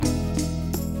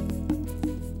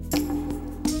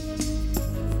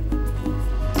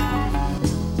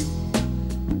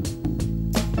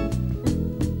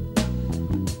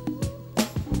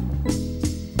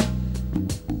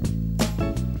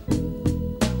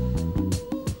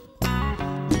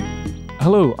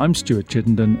Hello, I'm Stuart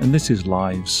Chittenden, and this is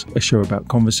Lives, a show about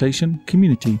conversation,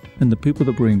 community, and the people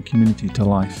that bring community to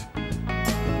life.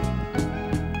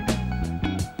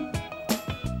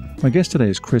 My guest today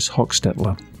is Chris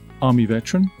Hochstetler, Army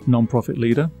veteran, nonprofit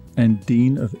leader, and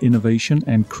Dean of Innovation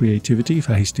and Creativity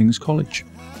for Hastings College.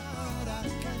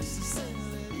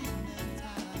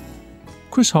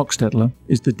 Chris Hochstetler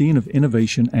is the Dean of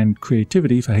Innovation and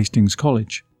Creativity for Hastings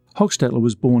College. Hochstetler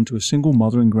was born to a single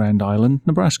mother in Grand Island,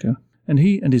 Nebraska, and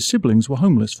he and his siblings were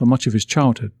homeless for much of his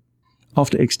childhood.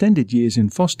 After extended years in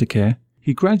foster care,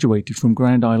 he graduated from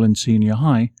Grand Island Senior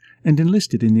High and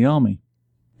enlisted in the Army.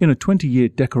 In a 20-year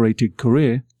decorated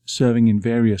career, serving in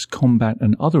various combat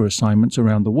and other assignments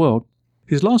around the world,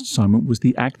 his last assignment was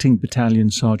the Acting Battalion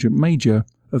Sergeant Major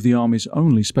of the Army's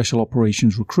only Special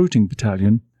Operations Recruiting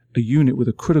Battalion, a unit with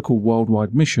a critical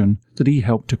worldwide mission that he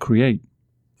helped to create.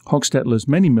 Hochstetler's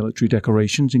many military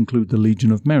decorations include the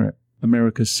Legion of Merit,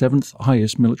 America's 7th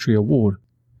highest military award.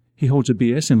 He holds a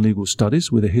BS in Legal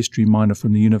Studies with a history minor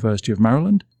from the University of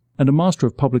Maryland and a Master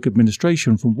of Public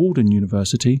Administration from Walden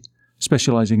University,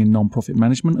 specializing in nonprofit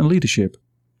management and leadership.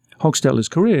 Hochstetler's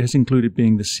career has included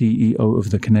being the CEO of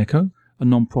the Coneco, a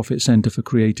nonprofit center for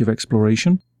creative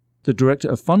exploration, the Director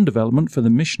of Fund Development for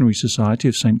the Missionary Society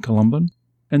of St. Columban,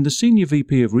 and the Senior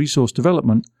VP of Resource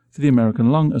Development for the American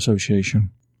Lung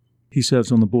Association. He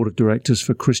serves on the Board of Directors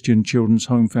for Christian Children's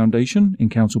Home Foundation in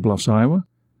Council Bluffs, Iowa,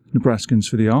 Nebraskans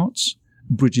for the Arts,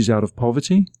 Bridges Out of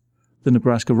Poverty, the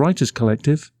Nebraska Writers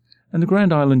Collective, and the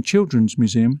Grand Island Children's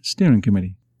Museum Steering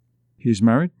Committee. He is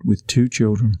married with 2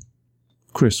 children.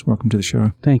 Chris, welcome to the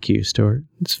show. Thank you, Stuart.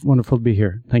 It's wonderful to be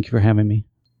here. Thank you for having me.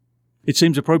 It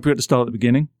seems appropriate to start at the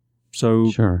beginning,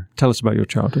 so Sure. Tell us about your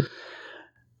childhood.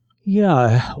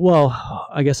 Yeah, well,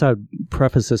 I guess I'd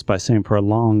preface this by saying for a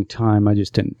long time, I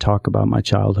just didn't talk about my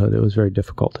childhood. It was very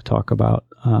difficult to talk about.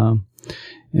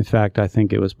 In fact, I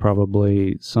think it was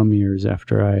probably some years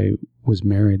after I was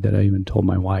married that I even told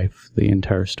my wife the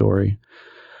entire story.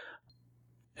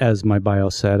 As my bio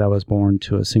said, I was born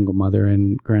to a single mother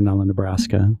in Grand Island,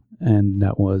 Nebraska, and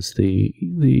that was the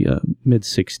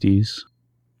mid-'60s.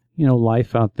 You know,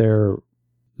 life out there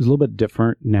is a little bit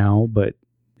different now, but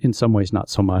in some ways not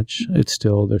so much. There's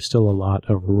still a lot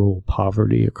of rural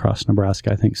poverty across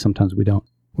Nebraska. I think sometimes we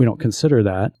don't consider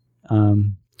that.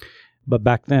 But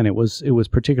back then it was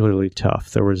particularly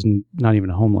tough. There was not even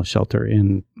a homeless shelter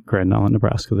in Grand Island,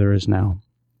 Nebraska. There is now.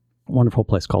 A wonderful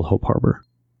place called Hope Harbor.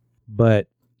 But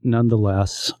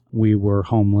nonetheless, we were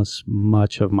homeless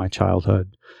much of my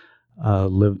childhood.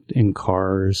 Lived in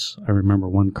cars. I remember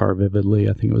one car vividly.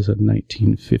 I think it was a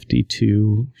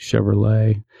 1952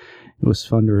 Chevrolet. It was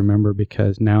fun to remember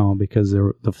because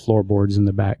the floorboards in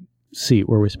the back seat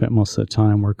where we spent most of the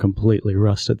time were completely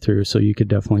rusted through, so you could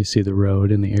definitely see the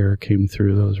road and the air came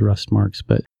through those rust marks.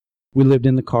 But we lived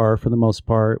in the car for the most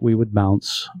part. We would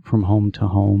bounce from home to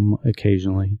home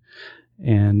occasionally,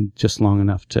 and just long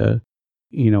enough to,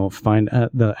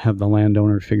 have the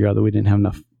landowner figure out that we didn't have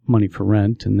enough money for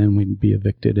rent, and then we'd be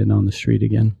evicted and on the street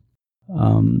again.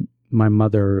 My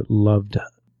mother loved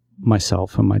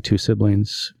myself and my 2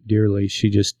 siblings dearly. She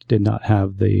just did not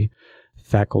have the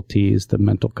faculties, the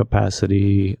mental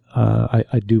capacity.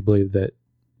 I do believe that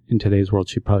in today's world,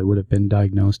 she probably would have been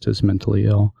diagnosed as mentally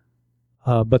ill.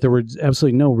 But there were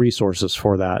absolutely no resources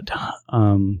for that.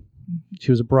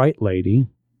 She was a bright lady,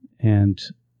 and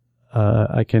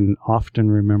I can often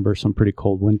remember some pretty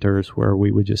cold winters where we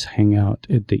would just hang out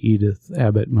at the Edith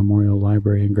Abbott Memorial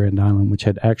Library in Grand Island, which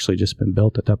had actually just been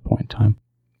built at that point in time,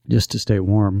 just to stay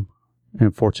warm.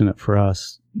 And fortunate for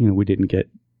us, we didn't get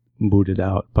booted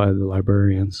out by the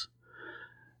librarians.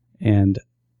 And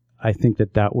I think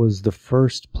that was the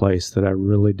first place that I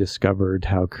really discovered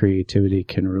how creativity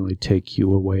can really take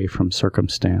you away from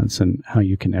circumstance and how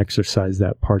you can exercise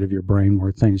that part of your brain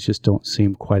where things just don't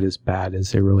seem quite as bad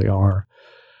as they really are.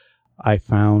 I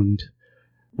found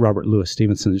Robert Louis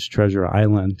Stevenson's Treasure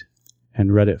Island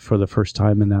and read it for the first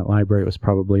time in that library. It was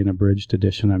probably an abridged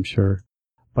edition, I'm sure.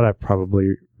 But I've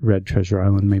probably read Treasure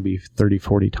Island maybe 30,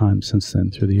 40 times since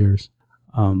then through the years.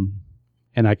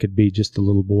 And I could be just a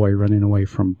little boy running away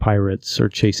from pirates or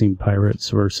chasing pirates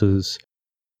versus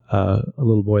a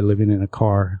little boy living in a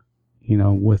car,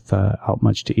 without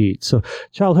much to eat. So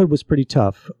childhood was pretty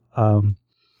tough.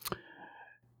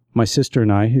 My sister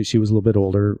and I, she was a little bit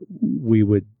older, we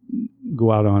would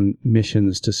go out on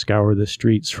missions to scour the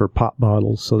streets for pop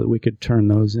bottles so that we could turn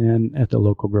those in at the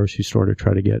local grocery store to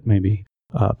try to get maybe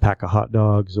a pack of hot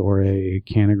dogs or a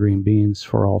can of green beans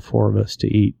for all 4 of us to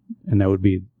eat. And that would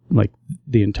be like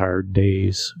the entire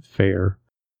day's fare.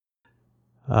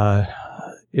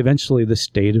 eventually the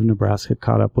state of Nebraska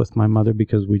caught up with my mother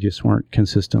because we just weren't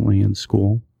consistently in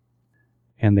school.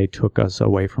 And they took us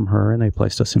away from her and they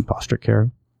placed us in foster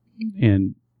care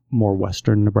in more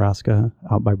western Nebraska,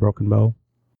 out by Broken Bow.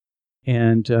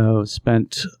 And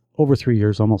spent over 3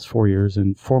 years, almost 4 years,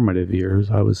 in formative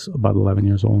years. I was about 11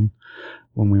 years old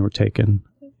when we were taken.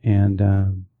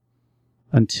 And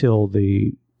until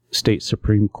the State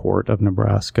Supreme Court of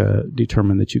Nebraska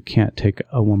determined that you can't take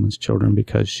a woman's children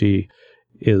because she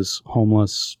is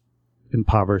homeless,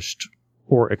 impoverished,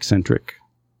 or eccentric,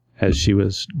 as she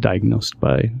was diagnosed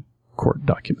by court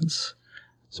documents.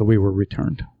 So we were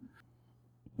returned.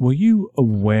 Were you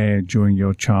aware during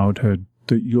your childhood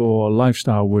that your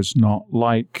lifestyle was not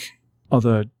like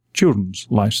other children's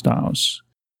lifestyles?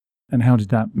 And how did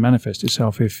that manifest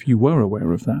itself if you were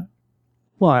aware of that?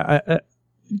 Well,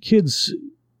 kids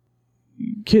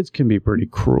can be pretty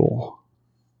cruel.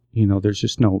 You know, there's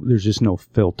just no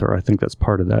filter. I think that's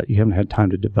part of that. You haven't had time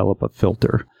to develop a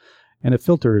filter. And a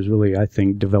filter is really, I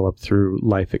think, developed through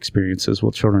life experiences.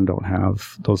 Well, children don't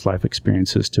have those life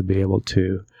experiences to be able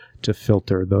to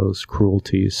filter those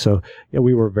cruelties. So, yeah,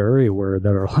 we were very aware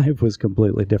that our life was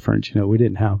completely different. You know, we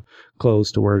didn't have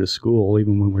clothes to wear to school,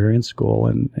 even when we were in school.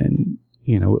 And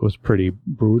you know, it was pretty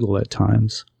brutal at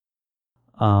times.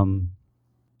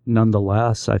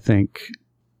 Nonetheless, I think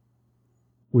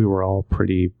we were all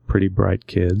pretty bright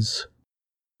kids.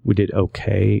 We did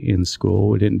okay in school.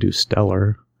 We didn't do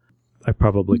stellar. I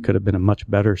probably could have been a much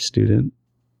better student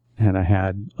had I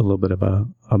had a little bit of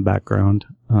a background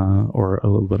or a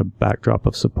little bit of backdrop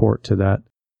of support to that.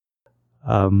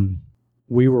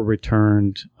 We were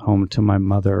returned home to my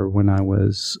mother when I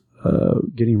was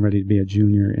getting ready to be a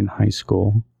junior in high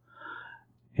school.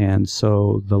 And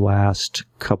so the last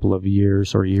couple of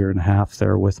years or year and a half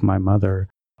there with my mother,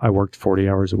 I worked 40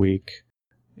 hours a week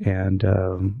and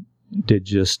did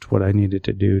just what I needed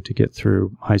to do to get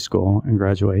through high school and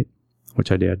graduate,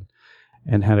 which I did,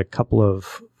 and had a couple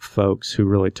of folks who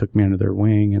really took me under their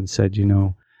wing and said, you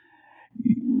know,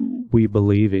 we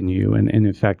believe in you. And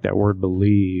in fact, that word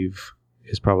believe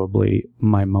is probably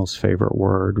my most favorite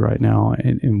word right now.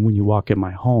 And when you walk in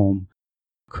my home,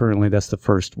 currently that's the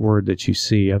first word that you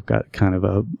see. I've got kind of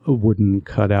a wooden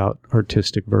cutout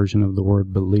artistic version of the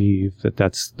word believe,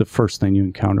 that's the first thing you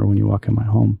encounter when you walk in my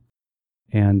home.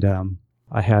 And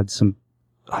I had some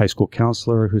high school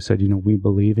counselor who said, you know, we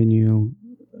believe in you.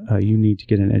 You need to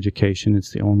get an education.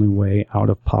 It's the only way out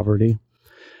of poverty.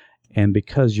 And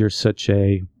because you're such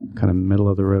a kind of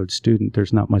middle-of-the-road student,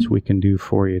 there's not much we can do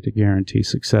for you to guarantee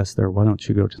success there. Why don't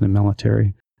you go to the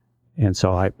military? And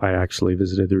so I actually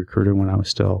visited the recruiter when I was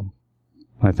still,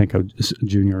 I think I was a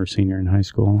junior or senior in high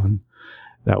school. And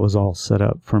that was all set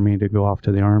up for me to go off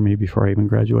to the Army before I even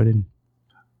graduated.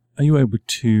 Are you able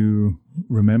to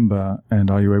remember and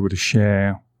are you able to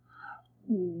share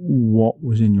what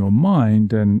was in your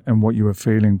mind and what you were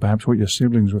feeling, perhaps what your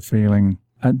siblings were feeling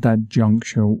at that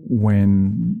juncture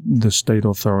when the state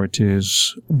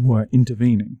authorities were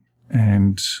intervening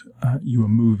and you were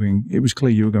moving? It was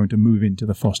clear you were going to move into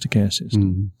the foster care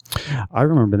system. I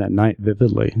remember that night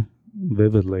vividly.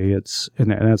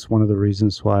 And that's one of the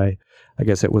reasons why I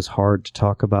guess it was hard to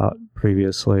talk about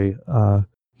previously.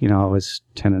 You know, I was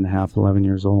 10 and a half, 11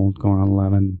 years old, going on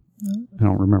 11. I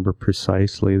don't remember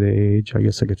precisely the age. I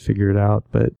guess I could figure it out.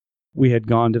 But we had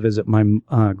gone to visit my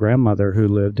grandmother who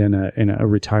lived in a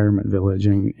retirement village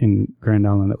in Grand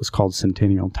Island that was called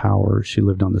Centennial Tower. She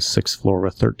lived on the 6th floor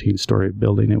of a 13-story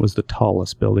building. It was the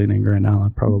tallest building in Grand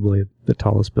Island, probably the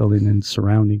tallest building in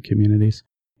surrounding communities.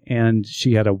 And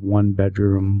she had a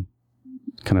one-bedroom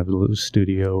kind of little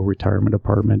studio retirement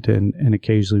apartment, and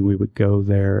occasionally we would go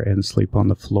there and sleep on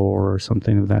the floor or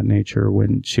something of that nature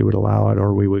when she would allow it,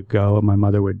 or we would go and my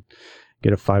mother would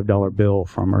get a $5 bill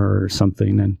from her or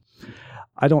something. And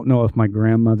I don't know if my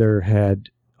grandmother had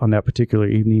on that particular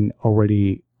evening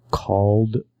already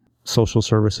called social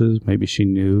services. Maybe she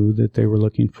knew that they were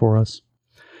looking for us.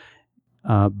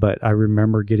 But I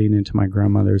remember getting into my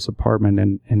grandmother's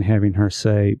apartment and having her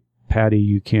say, Patty,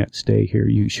 you can't stay here.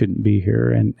 You shouldn't be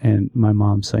here. And my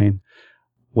mom saying,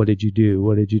 what did you do?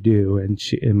 What did you do? And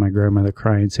my grandmother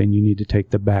crying, saying, you need to take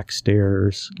the back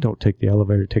stairs. Don't take the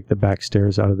elevator. Take the back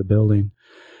stairs out of the building.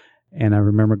 And I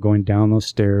remember going down those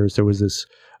stairs. There was this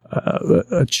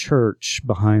a church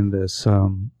behind this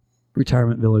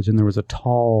retirement village, and there was a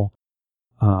tall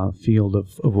field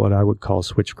of what I would call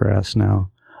switchgrass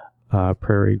now,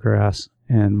 prairie grass.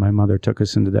 And my mother took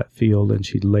us into that field and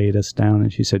she laid us down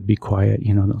and she said, be quiet,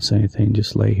 you know, don't say anything,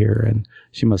 just lay here. And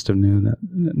she must have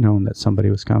known that somebody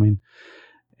was coming.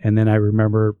 And then I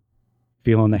remember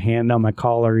feeling the hand on my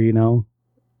collar, you know,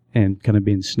 and kind of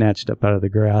being snatched up out of the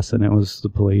grass, and it was the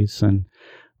police and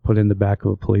put in the back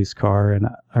of a police car. And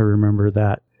I remember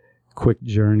that quick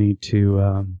journey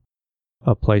to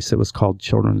a place that was called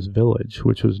Children's Village,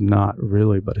 which was not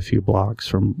really but a few blocks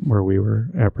from where we were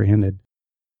apprehended.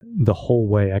 The whole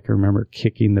way I can remember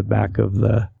kicking the back of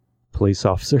the police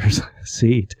officer's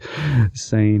seat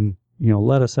saying,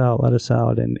 let us out.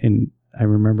 And I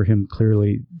remember him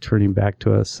clearly turning back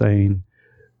to us saying,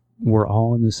 we're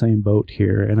all in the same boat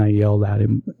here. And I yelled at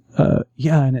him,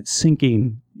 yeah, and it's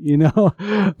sinking,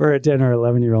 for a 10 or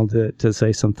 11-year-old to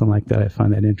say something like that. I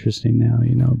find that interesting now,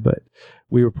 but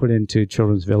we were put into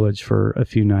Children's Village for a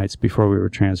few nights before we were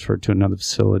transferred to another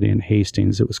facility in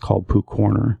Hastings. It was called Pooh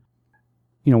Corner.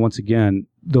 Once again,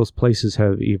 those places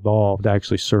have evolved. I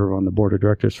actually serve on the board of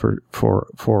directors for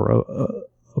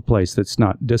a place that's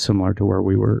not dissimilar to where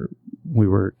we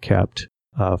were kept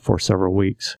for several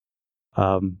weeks.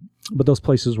 But those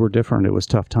places were different. It was a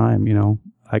tough time.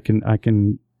 I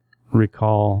can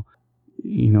recall,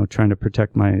 trying to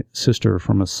protect my sister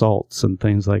from assaults and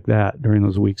things like that during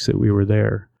those weeks that we were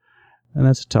there. And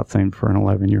that's a tough thing for an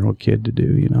 11-year-old kid to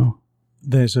do,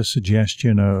 There's a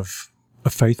suggestion of a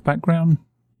faith background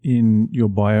in your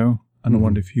bio, and I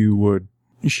wonder if you would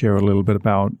share a little bit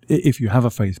about if you have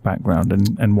a faith background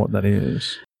and what that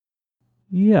is.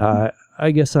 Yeah,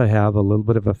 I guess I have a little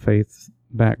bit of a faith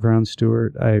background,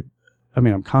 Stuart.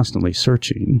 I'm constantly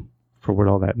searching for what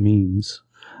all that means.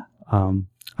 I'm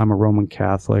a Roman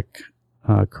Catholic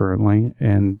currently,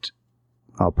 and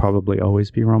I'll probably always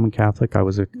be Roman Catholic. I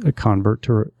was a convert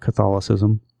to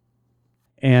Catholicism.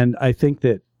 And I think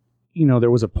that,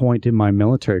 there was a point in my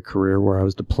military career where I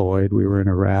was deployed. We were in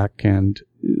Iraq, and,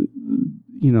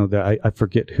 I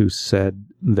forget who said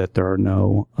that there are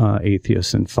no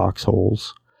atheists in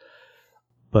foxholes,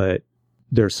 but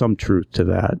there's some truth to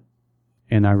that.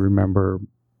 And I remember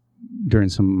during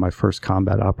some of my first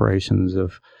combat operations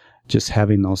of just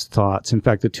having those thoughts. In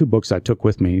fact, the two books I took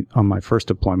with me on my first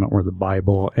deployment were the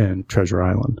Bible and Treasure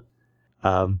Island.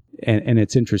 And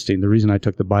it's interesting. The reason I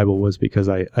took the Bible was because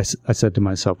I said to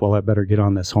myself, well, I better get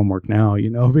on this homework now,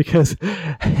 because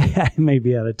I may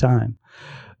be out of time.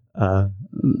 That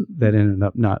ended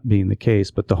up not being the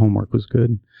case, but the homework was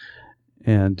good.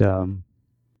 And,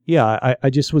 I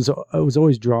was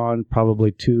always drawn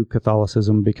probably to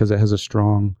Catholicism because it has a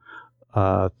strong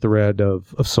thread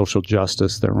of social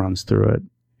justice that runs through it.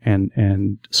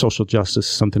 And social justice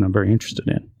is something I'm very interested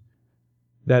in.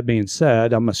 That being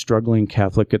said, I'm a struggling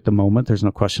Catholic at the moment. There's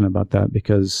no question about that,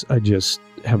 because I just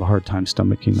have a hard time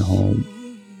stomaching the whole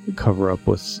cover-up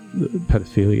with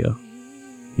pedophilia.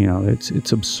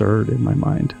 It's absurd in my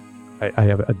mind. I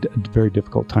have a very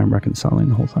difficult time reconciling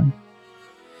the whole thing.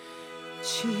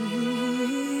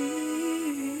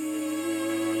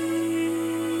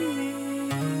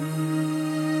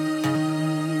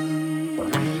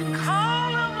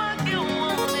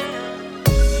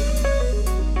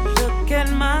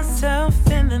 Myself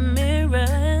in the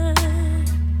mirror,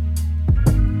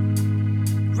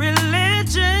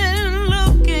 religion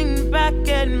looking back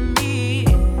at me.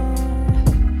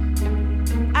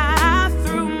 I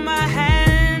threw my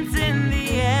hands in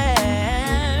the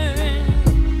air,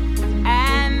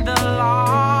 and the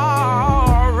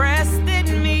law arrested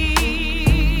me.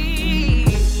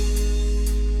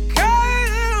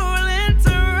 Girl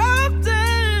interrupted.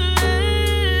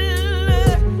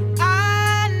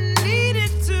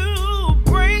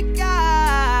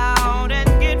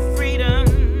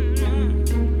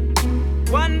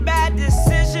 One bad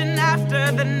decision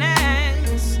after the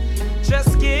next,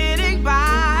 just getting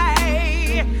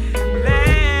by,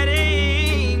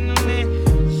 letting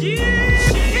you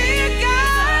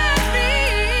guide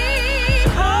me.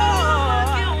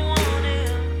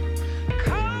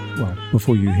 Well,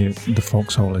 before you hit the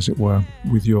foxhole, as it were,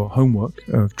 with your homework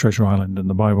of Treasure Island and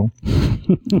the Bible,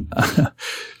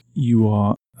 you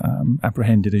are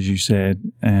apprehended, as you said,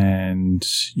 and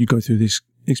you go through this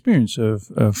experience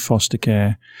of foster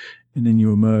care, and then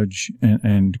you emerge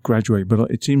and graduate. But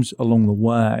it seems along the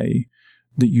way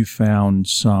that you found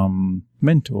some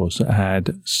mentors that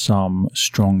had some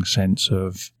strong sense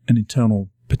of an internal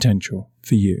potential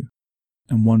for you,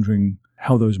 and wondering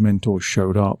how those mentors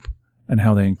showed up and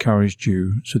how they encouraged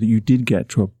you so that you did get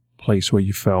to a place where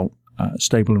you felt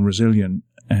stable and resilient,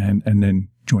 and then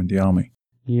joined the Army.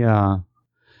 Yeah,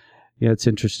 it's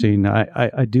interesting.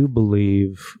 I do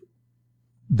believe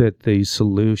that the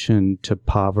solution to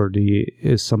poverty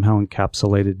is somehow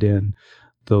encapsulated in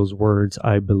those words,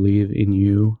 I believe in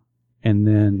you, and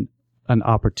then an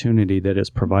opportunity that is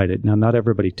provided. Now, not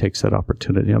everybody takes that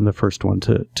opportunity. I'm the first one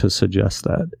to suggest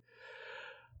that.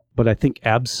 But I think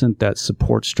absent that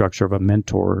support structure of a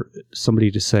mentor,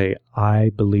 somebody to say,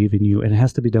 I believe in you, and it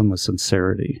has to be done with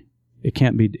sincerity. It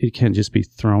can't just be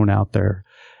thrown out there.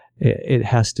 It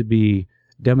has to be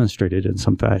demonstrated in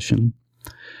some fashion.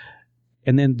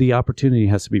 And then the opportunity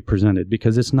has to be presented,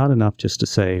 because it's not enough just to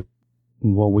say,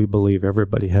 well, we believe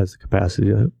everybody has the capacity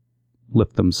to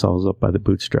lift themselves up by the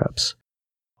bootstraps.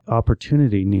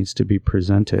 Opportunity needs to be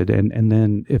presented, and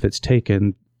then if it's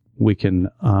taken, we can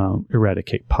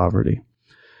eradicate poverty.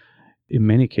 In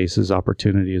many cases,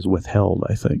 opportunity is withheld,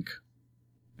 I think.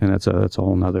 And that's a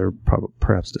whole nother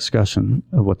perhaps discussion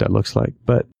of what that looks like.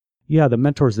 But yeah, the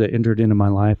mentors that entered into my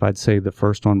life, I'd say the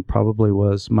first one probably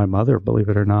was my mother, believe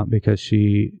it or not, because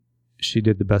she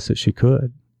did the best that she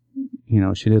could.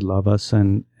 She did love us,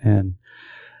 and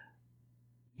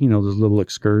those little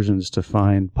excursions to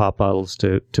find pop bottles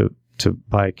to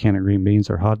buy a can of green beans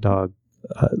or hot dog,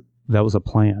 that was a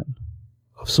plan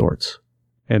of sorts.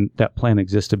 And that plan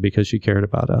existed because she cared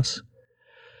about us.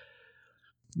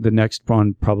 The next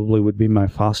one probably would be my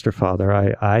foster father.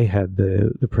 I had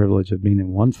the privilege of being in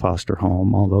one foster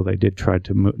home, although they did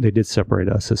they did separate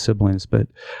us as siblings, but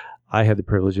I had the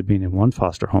privilege of being in one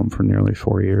foster home for nearly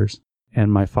 4 years.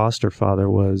 And my foster father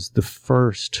was the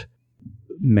first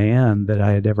man that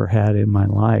I had ever had in my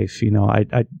life.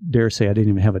 I dare say I didn't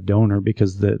even have a donor,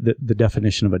 because the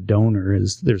definition of a donor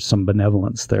is there's some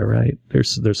benevolence there, right?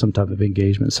 There's some type of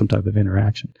engagement, some type of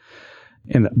interaction.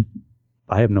 And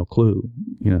I have no clue,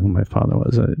 who my father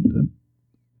was,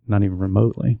 not even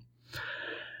remotely.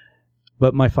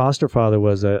 But my foster father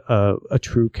was a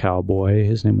true cowboy.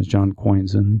 His name was John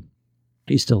Coinson.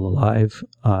 He's still alive,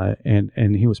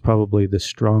 and he was probably the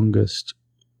strongest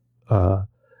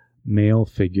male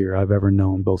figure I've ever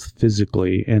known, both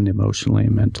physically and emotionally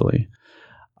and mentally.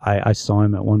 I saw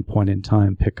him at one point in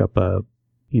time pick up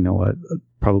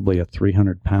probably a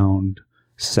 300-pound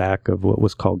sack of what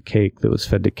was called cake that was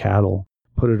fed to cattle,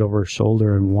 put it over his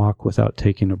shoulder, and walk without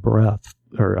taking a breath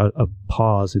or a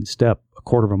pause and step a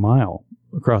quarter of a mile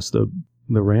across the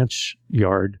ranch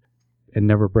yard and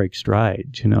never break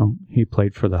stride. He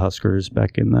played for the Huskers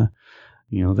back in the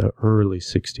early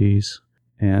 60s,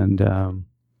 and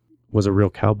was a real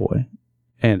cowboy.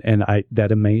 And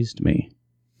that amazed me.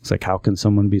 It's like, how can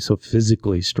someone be so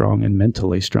physically strong and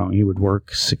mentally strong? He would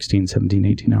work 16, 17,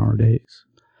 18-hour days.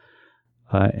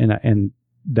 And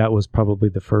that was probably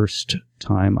the first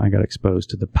time I got exposed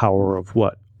to the power of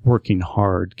what working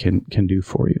hard can do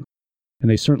for you. And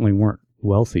they certainly weren't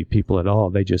wealthy people at all.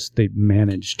 They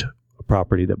managed a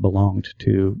property that belonged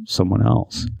to someone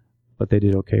else, but they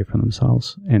did okay for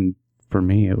themselves. And for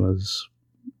me, it was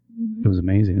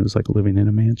amazing. It was like living in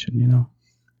a mansion,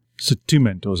 So two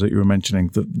mentors that you were mentioning,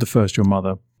 the first your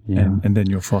mother, yeah, and then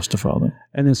your foster father.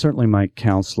 And then certainly my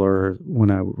counselor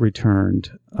when I returned.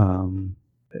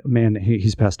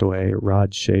 He's passed away,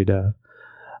 Rod Shada.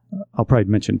 I'll probably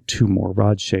mention two more.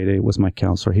 Rod Shada was my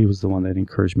counselor. He was the one that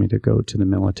encouraged me to go to the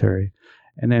military.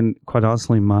 And then, quite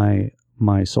honestly, my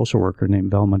social worker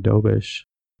named Velma Dobish,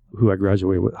 who I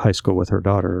graduated with high school with her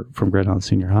daughter from Grand Island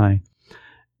Senior High.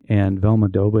 And Velma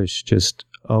Dobish just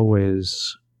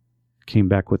always came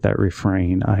back with that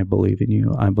refrain, I believe in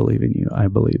you, I believe in you, I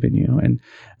believe in you. And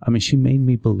she made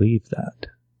me believe that.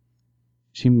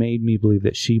 She made me believe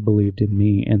that she believed in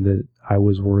me and that I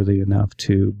was worthy enough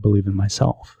to believe in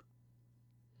myself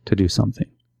to do something.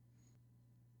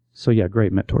 So yeah,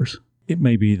 great mentors. It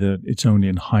may be that it's only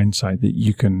in hindsight that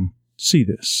you can see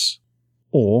this.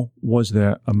 Or was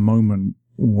there a moment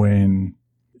when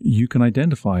you can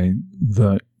identify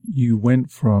that you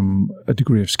went from a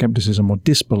degree of skepticism or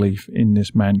disbelief in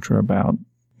this mantra about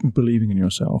believing in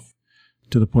yourself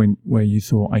to the point where you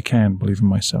thought, I can believe in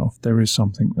myself. There is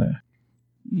something there.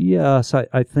 Yes,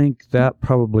 I think that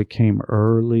probably came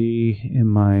early in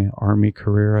my Army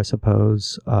career, I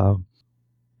suppose. I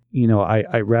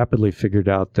rapidly figured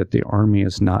out that the Army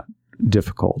is not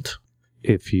difficult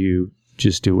if you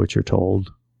just do what you're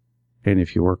told and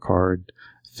if you work hard.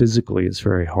 Physically, it's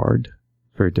very hard,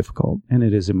 very difficult, and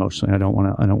it is emotionally. I don't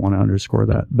want to underscore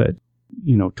that, but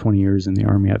 20 years in the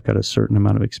Army, I've got a certain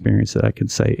amount of experience that I can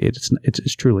say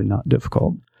it's truly not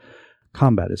difficult.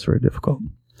 Combat is very difficult.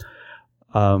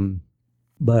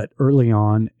 But early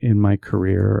on in my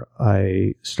career,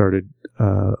 I started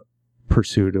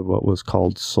pursuit of what was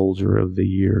called Soldier of the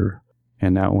Year,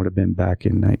 and that would have been back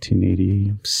in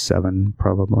 1987,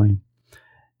 probably.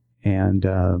 And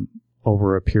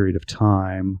over a period of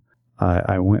time,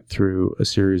 I went through a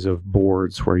series of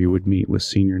boards where you would meet with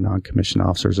senior non-commissioned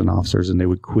officers, and they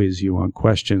would quiz you on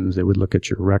questions. They would look at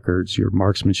your records, your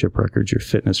marksmanship records, your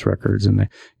fitness records, and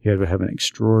you had to have an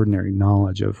extraordinary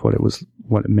knowledge of what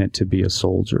it meant to be a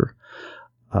soldier.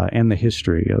 and the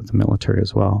history of the military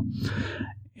as well.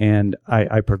 And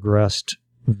I progressed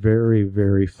very,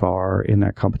 very far in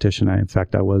that competition. In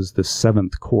fact, I was the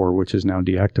 7th Corps, which is now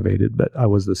deactivated, but I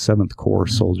was the 7th Corps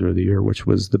Soldier of the Year, which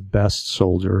was the best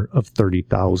soldier of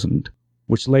 30,000,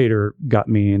 which later got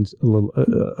me in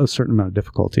a certain amount of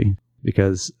difficulty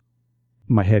because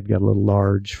my head got a little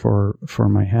large for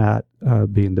my hat,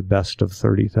 being the best of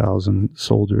 30,000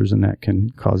 soldiers, and that can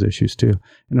cause issues too.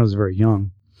 And I was very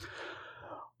young.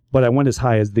 But I went as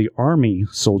high as the Army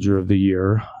Soldier of the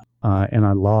Year, and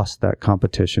I lost that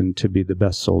competition to be the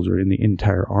best soldier in the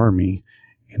entire Army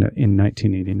in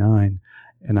 1989.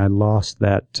 And I lost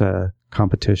that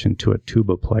competition to a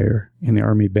tuba player in the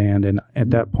Army band. And at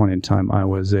that point in time, I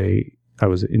was in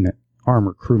an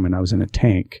armor crewman. I was in a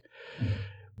tank.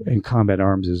 And combat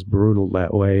arms is brutal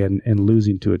that way. And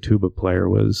losing to a tuba player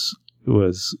was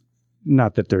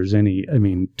not that there's any. I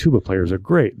mean, tuba players are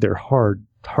great. They're hard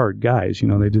guys. You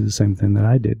know, they do the same thing that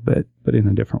I did, but in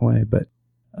a different way. But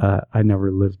I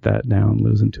never lived that down,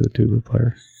 losing to a tuba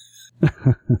player.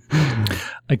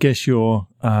 I guess you're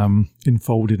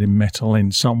enfolded in metal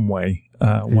in some way.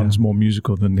 One's more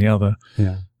musical than the other.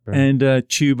 Yeah. Right. And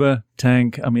tuba,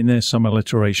 tank, I mean, there's some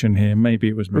alliteration here. Maybe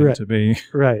it was meant to be.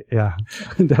 Right, yeah,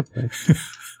 definitely.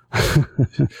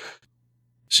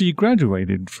 So you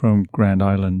graduated from Grand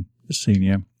Island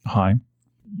Senior High.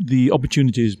 The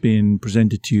opportunity has been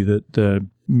presented to you that the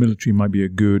military might be a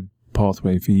good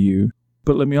pathway for you.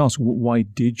 But let me ask, why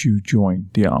did you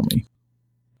join the Army?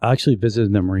 I actually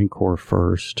visited the Marine Corps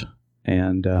first,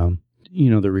 and,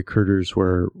 the recruiters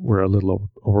were a little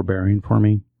overbearing for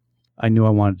me. I knew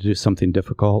I wanted to do something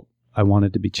difficult. I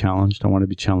wanted to be challenged. I wanted to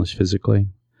be challenged physically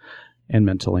and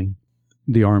mentally.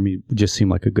 The Army just seemed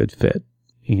like a good fit.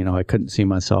 You know, I couldn't see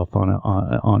myself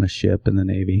on a ship in the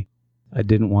Navy. I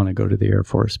didn't want to go to the Air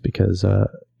Force because, I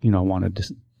wanted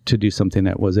to do something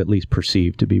that was at least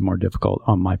perceived to be more difficult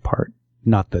on my part.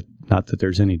 Not that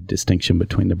there's any distinction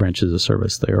between the branches of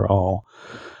service. They are all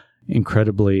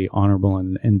incredibly honorable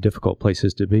and difficult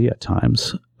places to be at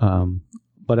times.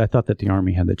 But I thought that the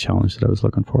Army had the challenge that I was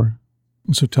looking for.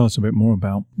 So tell us a bit more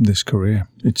about this career.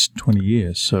 It's 20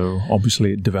 years, so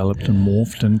obviously it developed and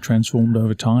morphed and transformed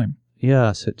over time.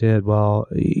 Yes, it did. Well,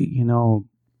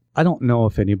 I don't know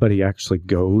if anybody actually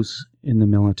goes in the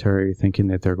military thinking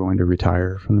that they're going to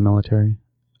retire from the military.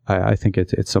 I think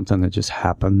it's something that just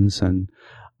happens. And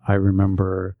I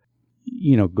remember,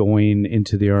 going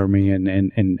into the Army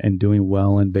and doing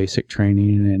well in basic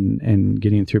training and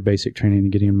getting through basic training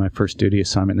and getting my first duty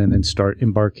assignment and then start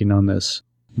embarking on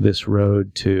this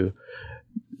road to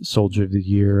Soldier of the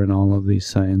Year and all of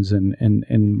these things.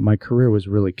 And my career was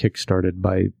really kickstarted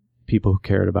by people who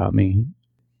cared about me.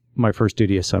 My first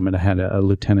duty assignment, I had a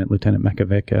Lieutenant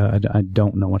Mekavika. I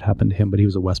don't know what happened to him, but he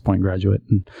was a West Point graduate.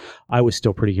 And I was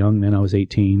still pretty young then. I was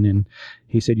 18. And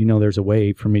he said, there's a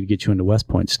way for me to get you into West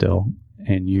Point still.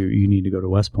 And you need to go to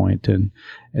West Point. And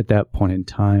at that point in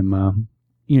time,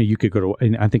 you could go to,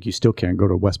 and I think you still can go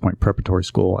to West Point Preparatory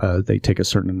School. They take a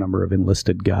certain number of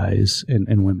enlisted guys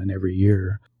and women every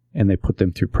year. And they put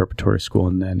them through preparatory school.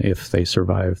 And then if they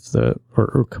survive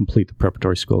or complete the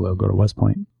preparatory school, they'll go to West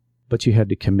Point. But you had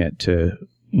to commit to,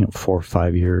 4 or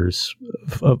 5 years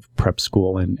of prep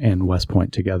school and West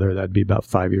Point together. That'd be about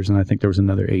 5 years. And I think there was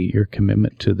another 8-year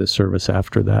commitment to the service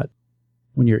after that.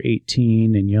 When you're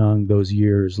 18 and young, those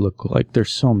years look like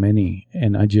there's so many,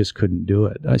 and I just couldn't do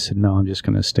it. I said, no, I'm just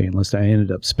going to stay enlisted. I ended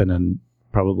up spending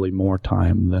probably more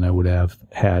time than I would have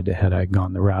had I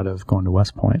gone the route of going to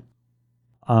West Point.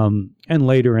 And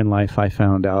later in life, I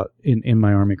found out, in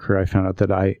my Army career, I found out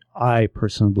that I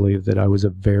personally believe that I was a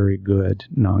very good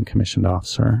non-commissioned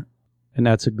officer. And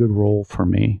that's a good role for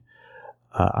me.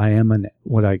 I am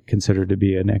what I consider to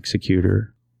be an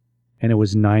executor. And it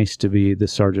was nice to be the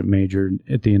sergeant major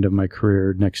at the end of my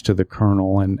career next to the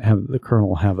colonel and have the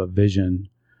colonel have a vision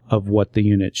of what the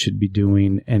unit should be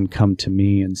doing and come to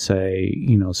me and say,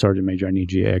 Sergeant Major, I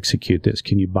need you to execute this.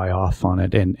 Can you buy off on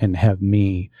it? And have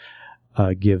me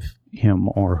give him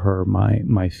or her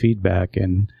my feedback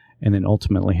and then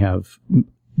ultimately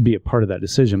be a part of that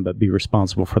decision, but be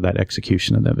responsible for that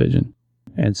execution of that vision.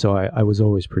 And so I was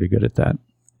always pretty good at that.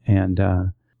 And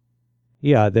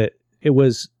that it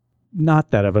was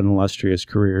not that of an illustrious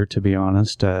career, to be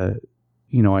honest. I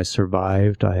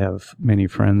survived. I have many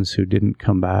friends who didn't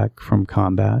come back from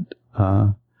combat.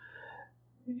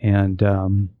 And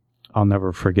I'll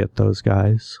never forget those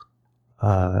guys.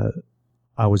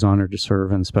 I was honored to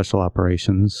serve in special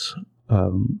operations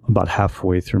about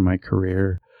halfway through my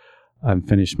career. I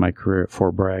finished my career at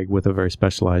Fort Bragg with a very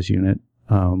specialized unit.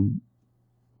 When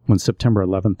September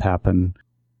 11th happened,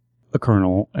 a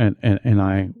colonel and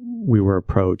I we were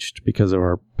approached because of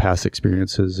our past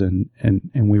experiences, and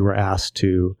we were asked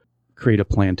to create a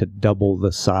plan to double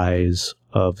the size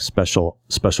of special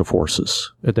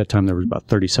forces. At that time, there was about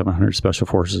 3,700 special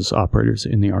forces operators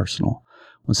in the arsenal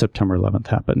when September 11th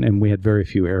happened, and we had very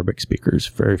few Arabic speakers,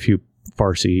 very few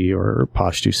Farsi or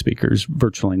Pashto speakers,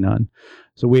 virtually none.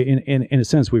 So we, in a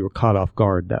sense, we were caught off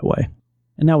guard that way.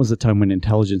 And that was the time when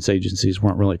intelligence agencies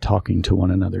weren't really talking to one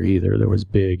another either. There was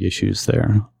big issues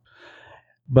there.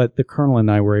 But the colonel and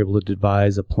I were able to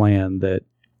devise a plan that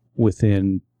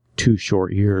within 2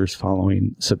 short years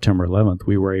following September 11th,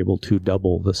 we were able to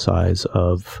double the size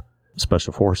of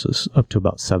special forces up to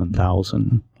about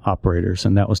 7,000 operators.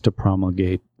 And that was to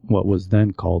promulgate what was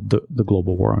then called the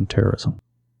Global War on Terrorism.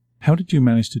 How did you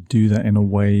manage to do that in a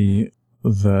way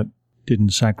that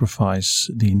didn't sacrifice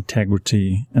the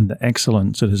integrity and the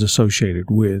excellence that is associated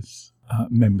with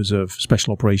members of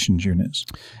special operations units?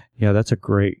 Yeah, that's a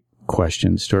great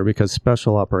question, Stuart, because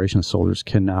special operations soldiers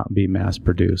cannot be mass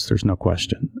produced. There's no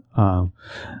question.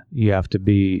 You have to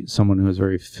be someone who is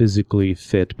very physically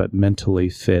fit, but mentally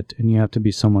fit. And you have to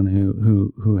be someone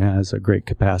who has a great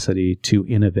capacity to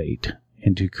innovate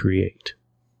and to create.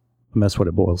 And that's what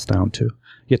it boils down to.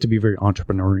 You have to be very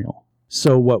entrepreneurial.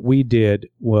 So what we did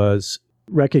was,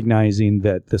 recognizing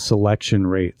that the selection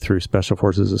rate through Special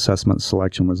Forces Assessment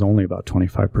Selection was only about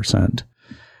 25%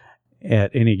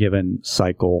 at any given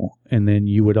cycle. And then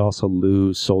you would also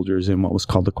lose soldiers in what was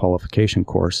called the qualification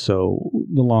course. So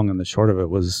the long and the short of it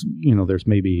was, there's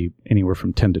maybe anywhere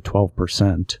from 10 to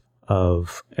 12%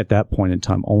 of, at that point in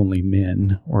time, only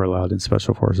men were allowed in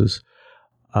Special Forces,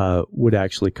 would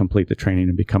actually complete the training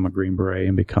and become a Green Beret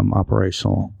and become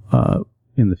operational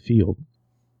in the field.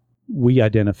 We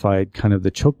identified kind of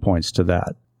the choke points to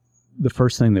that. The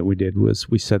first thing that we did was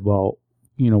we said, well,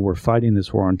 we're fighting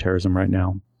this war on terrorism right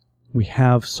now. We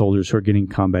have soldiers who are getting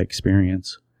combat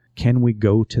experience. Can we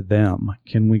go to them?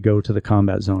 Can we go to the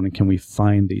combat zone and can we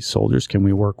find these soldiers? Can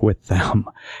we work with them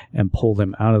and pull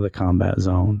them out of the combat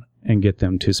zone and get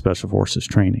them to Special Forces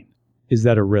training? Is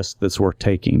that a risk that's worth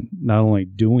taking? Not only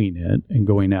doing it and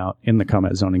going out in the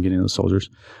combat zone and getting those soldiers,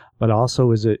 but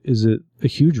also is it a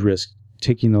huge risk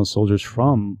taking those soldiers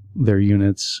from their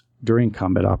units during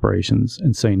combat operations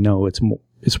and saying, no, it's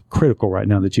critical right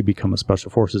now that you become a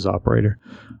Special Forces operator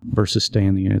versus stay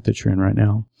in the unit that you're in right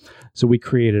now. So we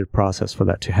created a process for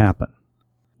that to happen.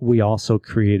 We also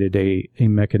created a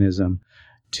mechanism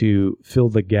to fill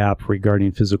the gap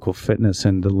regarding physical fitness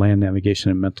and the land navigation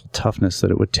and mental toughness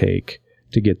that it would take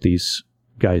to get these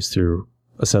guys through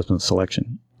assessment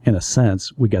selection. In a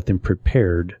sense, we got them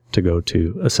prepared to go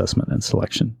to assessment and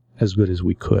selection as good as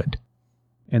we could.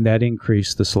 And that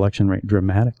increased the selection rate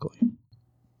dramatically.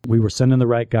 We were sending the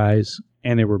right guys,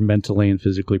 and they were mentally and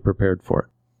physically prepared for it.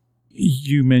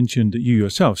 You mentioned that you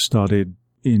yourself started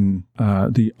in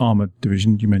the armored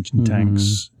division. You mentioned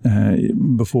tanks.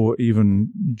 Before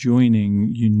even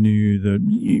joining, you knew that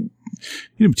you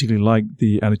didn't particularly like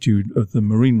the attitude of the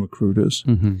Marine recruiters.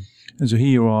 And so here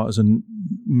you are as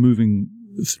moving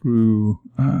through,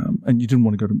 and you didn't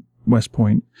want to go to West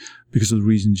Point because of the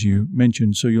reasons you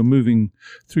mentioned. So you're moving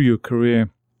through your career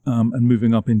and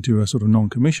moving up into a sort of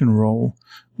non-commissioned role,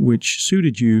 which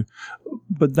suited you,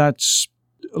 but that's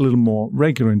a little more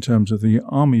regular in terms of the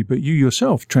Army. But you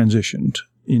yourself transitioned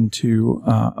into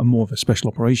a more of a special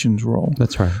operations role.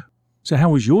 That's right. So how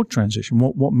was your transition?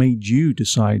 What made you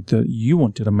decide that you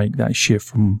wanted to make that shift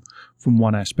from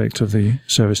one aspect of the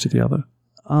service to the other?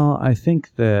 I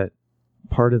think that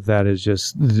part of that is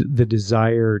just the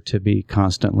desire to be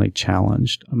constantly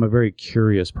challenged. I'm a very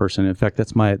curious person. In fact,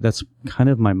 that's kind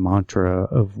of my mantra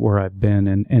of where I've been.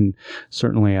 And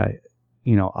certainly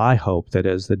I hope that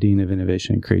as the Dean of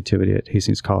Innovation and Creativity at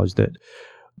Hastings College, that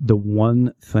the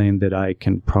one thing that I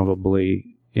can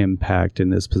probably impact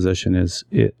in this position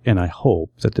and I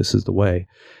hope that this is the way,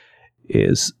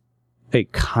 is a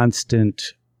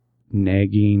constant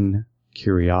nagging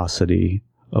curiosity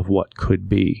of what could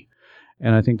be.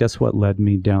 And I think that's what led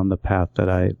me down the path that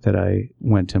I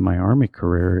went in my Army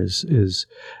career is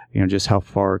just how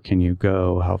far can you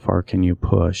go? How far can you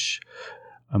push?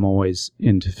 I'm always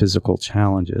into physical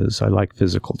challenges. I like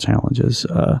physical challenges.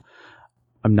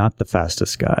 I'm not the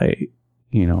fastest guy,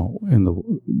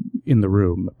 in the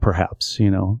room, perhaps,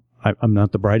 I'm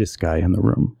not the brightest guy in the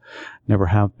room. Never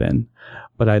have been.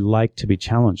 But I like to be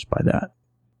challenged by that.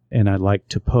 And I like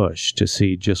to push to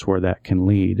see just where that can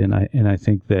lead. And I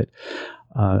think that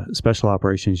special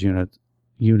operations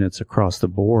units across the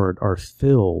board are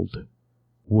filled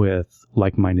with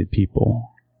like-minded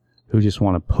people who just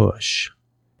want to push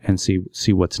and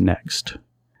see what's next.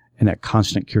 and that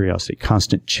constant curiosity,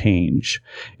 constant change.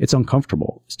 It's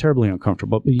uncomfortable. It's terribly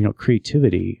uncomfortable. But,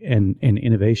 creativity and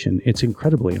innovation, it's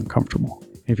incredibly uncomfortable.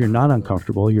 If you're not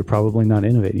uncomfortable, you're probably not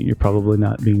innovating. You're probably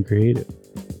not being creative.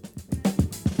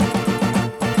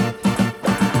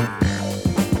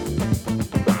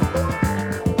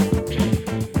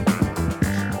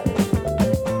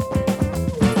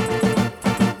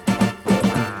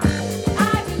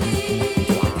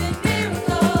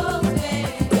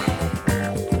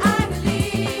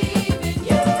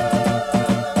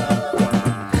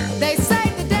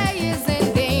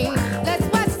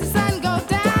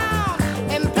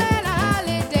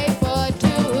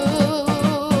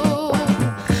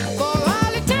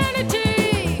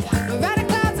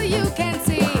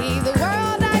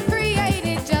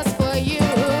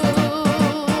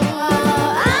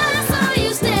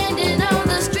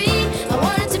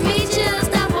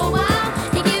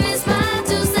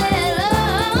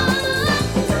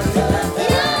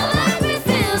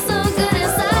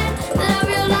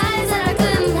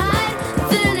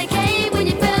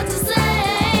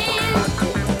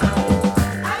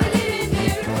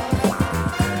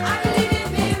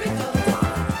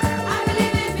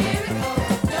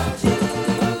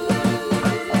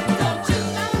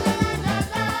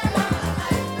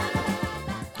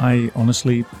 I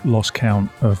honestly lost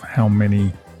count of how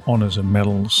many honors and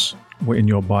medals were in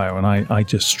your bio, and I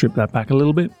just stripped that back a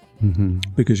little bit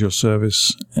because your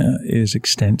service is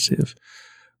extensive.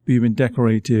 But you've been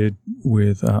decorated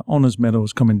with honors,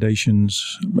 medals,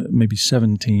 commendations, maybe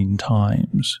 17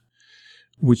 times,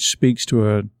 which speaks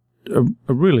to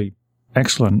a really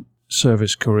excellent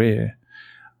service career.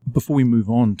 Before we move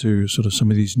on to sort of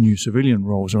some of these new civilian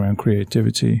roles around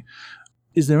creativity,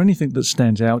 is there anything that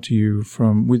stands out to you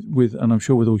from with and I'm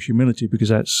sure with all humility, because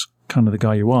that's kind of the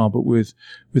guy you are, but with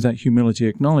that humility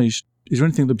acknowledged, is there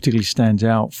anything that particularly stands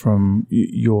out from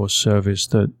your service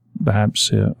that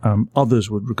perhaps others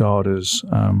would regard as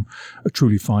a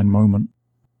truly fine moment?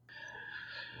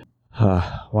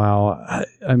 Wow.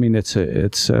 I mean, it's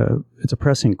a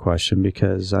pressing question,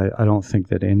 because I don't think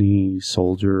that any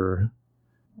soldier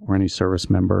or any service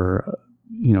member,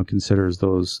 considers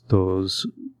those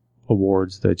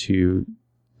awards that you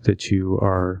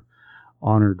are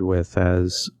honored with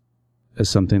as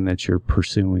something that you're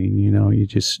pursuing. You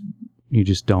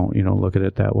just don't look at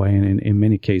it that way. And in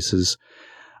many cases,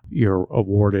 you're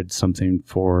awarded something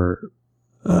for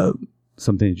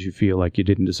something that you feel like you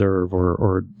didn't deserve,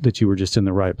 or that you were just in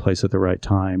the right place at the right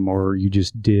time, or you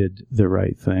just did the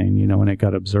right thing, and it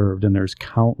got observed. And there's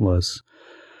countless,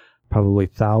 probably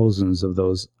thousands of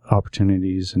those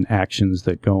opportunities and actions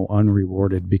that go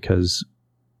unrewarded because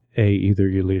either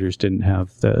your leaders didn't have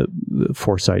the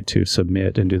foresight to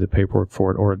submit and do the paperwork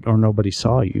for it, or nobody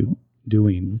saw you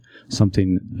doing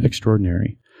something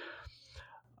extraordinary.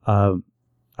 I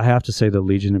have to say the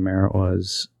Legion of Merit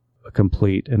was a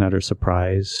complete and utter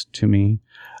surprise to me.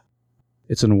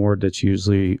 It's an award that's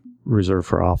usually reserved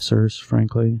for officers,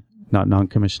 frankly, not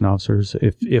non-commissioned officers.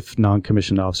 If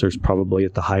non-commissioned officers, probably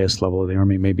at the highest level of the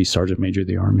Army, maybe Sergeant Major of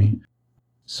the Army.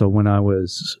 So when I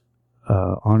was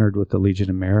honored with the Legion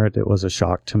of Merit, it was a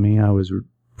shock to me. I was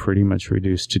pretty much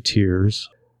reduced to tears,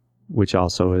 which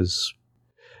also is,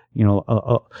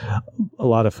 a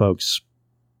lot of folks,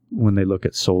 when they look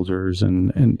at soldiers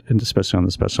and especially on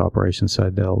the special operations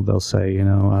side, they'll say,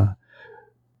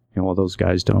 well, those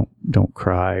guys don't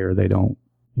cry, or they don't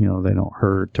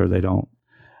hurt, or they don't,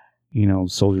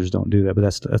 soldiers don't do that. But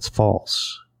that's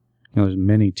false. There's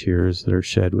many tears that are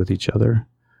shed with each other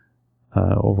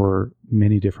over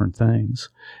many different things,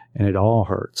 and it all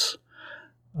hurts.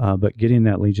 But getting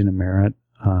that Legion of Merit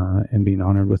and being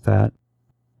honored with that,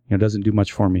 doesn't do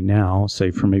much for me now,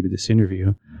 save for maybe this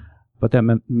interview. But that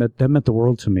meant the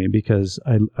world to me, because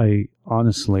I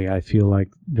honestly, I feel like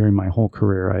during my whole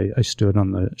career, I stood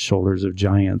on the shoulders of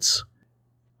giants.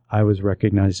 I was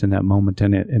recognized in that moment,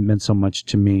 and it meant so much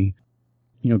to me.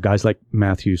 Guys like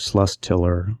Matthew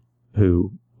Slustiller,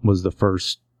 who was the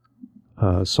first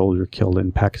soldier killed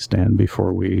in Pakistan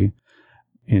before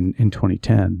in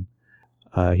 2010.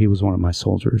 He was one of my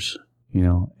soldiers,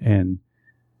 and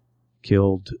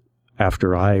killed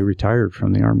after I retired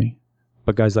from the Army.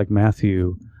 But guys like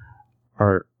Matthew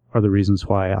are the reasons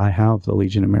why I have the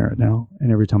Legion of Merit now.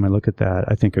 And every time I look at that,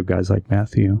 I think of guys like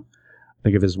Matthew. I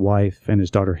think of his wife and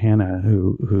his daughter Hannah,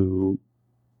 who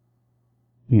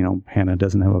Hannah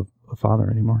doesn't have a father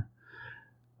anymore.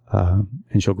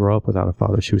 And she'll grow up without a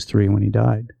father. She was 3 when he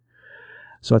died.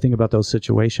 So I think about those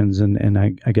situations, and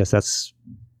I guess that's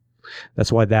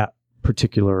why that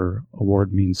particular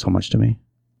award means so much to me.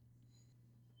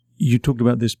 You talked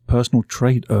about this personal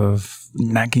trait of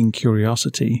nagging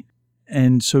curiosity.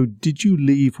 And so did you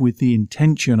leave with the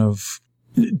intention of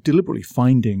deliberately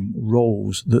finding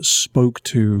roles that spoke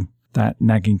to that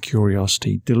nagging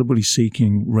curiosity, deliberately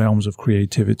seeking realms of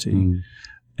creativity? Mm.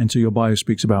 And so your bio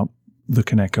speaks about the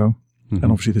Kaneko and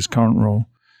obviously this current role.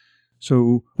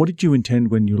 So what did you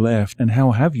intend when you left, and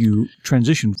how have you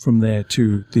transitioned from there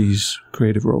to these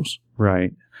creative roles?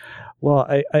 Right. Well,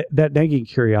 that nagging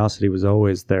curiosity was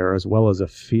always there, as well as a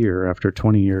fear after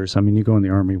 20 years. I mean, you go in the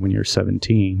Army when you're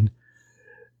 17,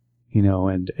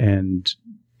 and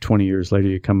 20 years later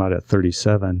you come out at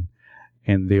 37,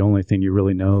 and the only thing you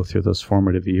really know through those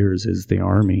formative years is the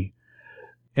Army.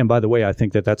 And by the way, I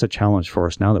think that that's a challenge for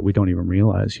us now that we don't even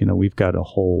realize. We've got a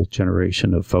whole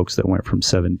generation of folks that went from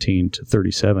 17 to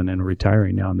 37 and are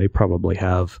retiring now, and they probably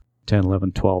have 10,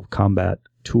 11, 12 combat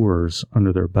tours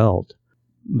under their belt.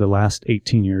 The last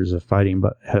 18 years of fighting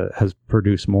has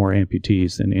produced more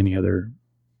amputees than any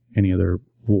other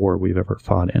war we've ever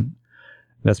fought in.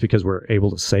 That's because we're able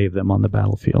to save them on the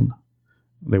battlefield.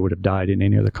 They would have died in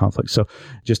any other conflict. So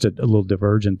just a little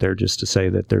divergent there, just to say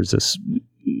that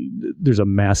there's a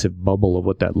massive bubble of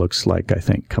what that looks like, I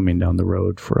think, coming down the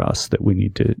road for us that we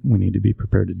need to be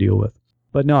prepared to deal with.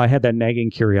 But no, I had that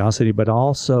nagging curiosity, but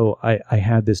also I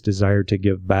had this desire to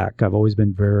give back. I've always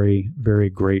been very, very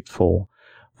grateful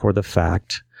for the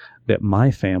fact that my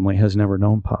family has never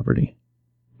known poverty.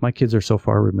 My kids are so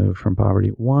far removed from poverty.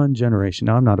 One generation.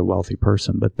 Now, I'm not a wealthy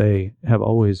person, but they have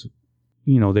always,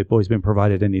 they've always been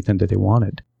provided anything that they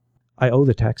wanted. I owe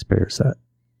the taxpayers that.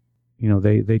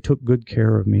 They took good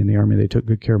care of me in the Army. They took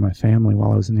good care of my family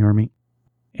while I was in the Army.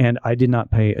 And I did not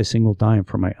pay a single dime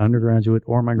for my undergraduate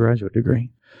or my graduate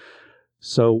degree.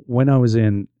 So when I was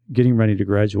getting ready to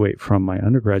graduate from my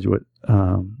undergraduate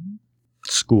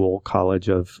college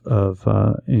of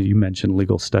you mentioned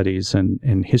legal studies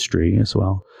and history as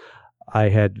well, I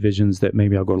had visions that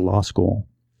maybe I'll go to law school.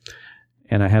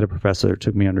 And I had a professor that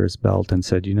took me under his belt and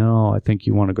said, I think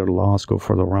you want to go to law school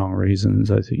for the wrong reasons.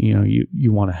 I said,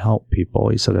 you want to help people.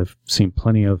 He said, I've seen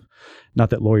plenty of, not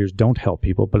that lawyers don't help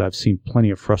people, but I've seen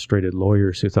plenty of frustrated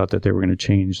lawyers who thought that they were going to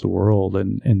change the world,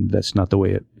 and that's not the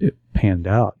way it panned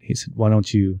out. He said, why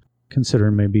don't you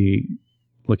consider maybe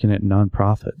looking at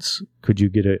nonprofits? Could you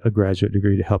get a graduate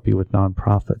degree to help you with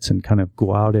nonprofits and kind of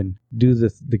go out and do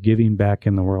the giving back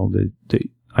in the world that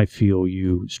I feel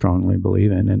you strongly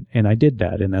believe in? And I did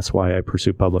that, and that's why I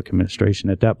pursued public administration.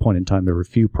 At that point in time, there were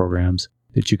few programs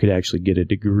that you could actually get a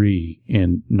degree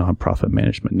in nonprofit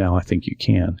management. Now I think you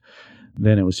can.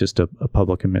 Then it was just a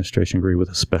public administration degree with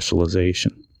a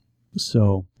specialization.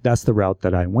 So that's the route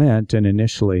that I went, and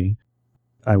initially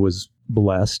I was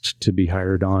blessed to be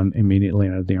hired on immediately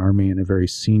out of the Army in a very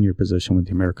senior position with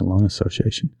the American Lung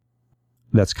Association.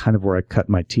 That's kind of where I cut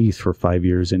my teeth for 5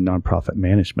 years in nonprofit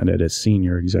management at a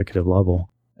senior executive level,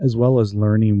 as well as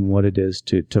learning what it is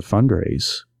to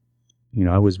fundraise.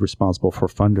 I was responsible for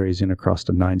fundraising across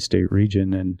the 9-state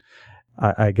region, and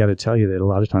I got to tell you that a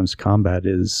lot of times combat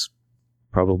is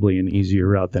probably an easier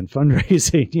route than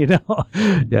fundraising,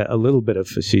 Yeah, a little bit of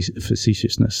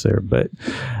facetiousness there, but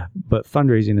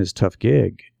fundraising is a tough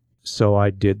gig. So I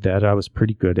did that. I was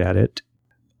pretty good at it.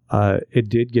 It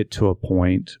did get to a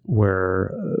point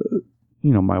where,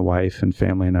 my wife and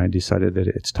family and I decided that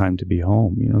it's time to be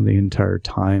home. The entire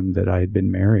time that I had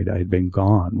been married, I had been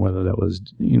gone, whether that was,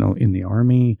 in the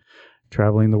Army,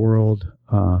 traveling the world,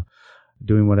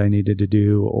 doing what I needed to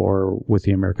do, or with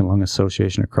the American Lung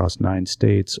Association across 9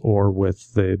 states, or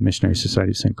with the Missionary Society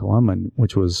of St. Columban,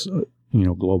 which was,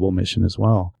 global mission as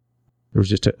well. There was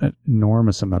just an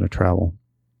enormous amount of travel.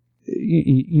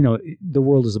 The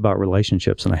world is about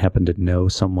relationships, and I happened to know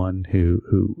someone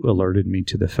who alerted me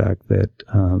to the fact that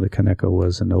the Kaneko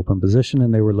was an open position,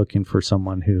 and they were looking for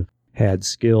someone who had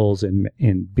skills in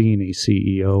being a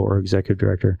CEO or executive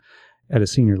director at a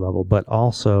senior level, but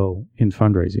also in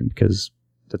fundraising, because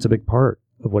that's a big part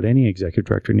of what any executive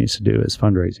director needs to do is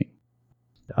fundraising.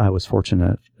 I was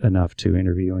fortunate enough to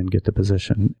interview and get the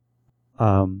position.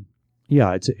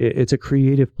 It's a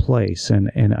creative place,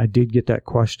 and I did get that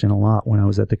question a lot when I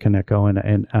was at the Kaneko,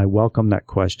 and I welcome that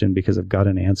question because I've got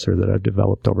an answer that I've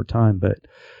developed over time, but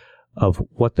of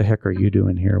what the heck are you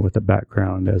doing here with a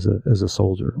background as a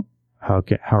soldier? How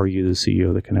are you the CEO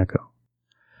of the Kaneko?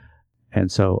 And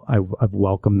so I've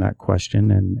welcomed that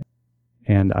question,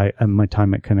 and my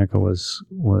time at Kaneko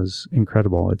was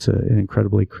incredible. It's an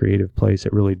incredibly creative place.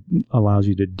 It really allows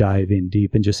you to dive in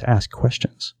deep and just ask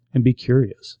questions and be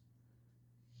curious.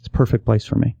 It's a perfect place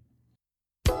for me.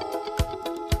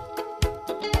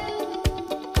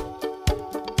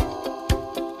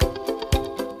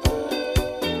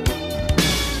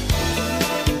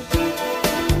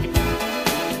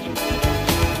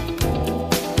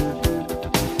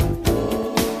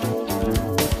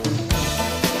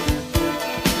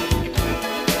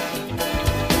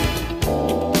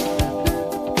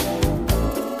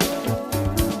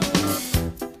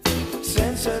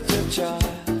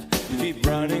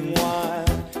 while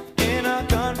in a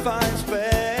confined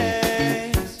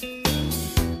space.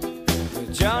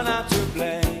 But you're not to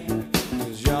blame,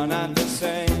 'cause you're not the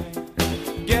same.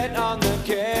 Get on the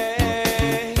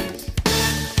case.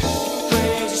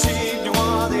 Crazy sheep, you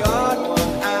are the odd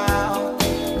one out.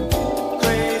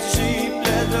 Crazy sheep,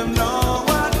 let them know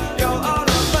what you're all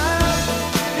about.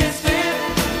 Misfit,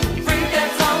 freak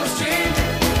that's on the street.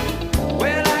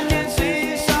 Well, I can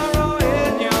see sorrow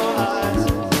in your eyes.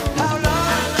 How low,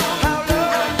 how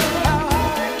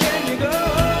high can you go?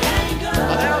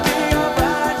 There'll be a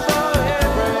ride for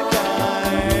every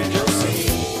kind you'll see.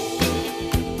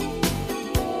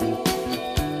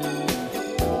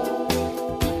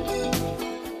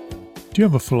 Do you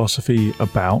have a philosophy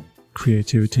about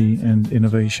creativity and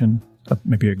innovation?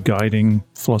 Maybe a guiding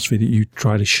philosophy that you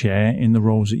try to share in the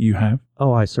roles that you have?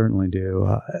 Oh, I certainly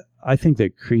do. I think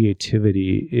that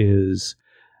creativity is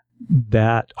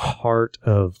that heart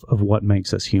of what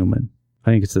makes us human.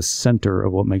 I think it's the center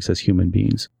of what makes us human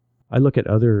beings. I look at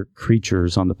other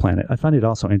creatures on the planet. I find it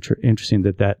also interesting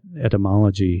that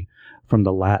etymology from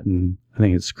the Latin, I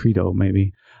think it's credo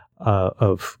maybe,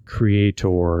 of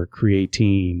creator,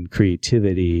 creating,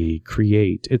 creativity,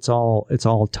 create. It's all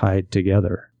tied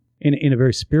together in a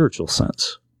very spiritual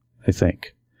sense, I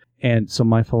think. And so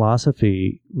my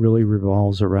philosophy really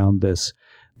revolves around this,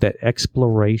 that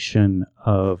exploration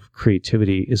of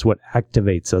creativity is what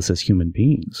activates us as human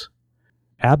beings.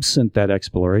 Absent that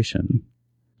exploration,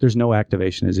 there's no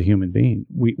activation as a human being.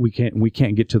 We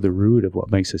can't get to the root of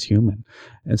what makes us human.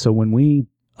 And so when we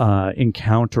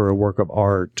encounter a work of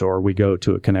art, or we go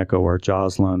to a Kaneko or a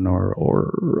Joslin or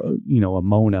a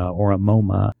Mona or a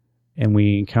MoMA, and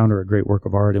we encounter a great work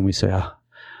of art and we say,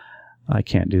 I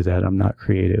can't do that, I'm not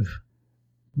creative.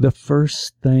 The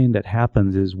first thing that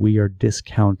happens is we are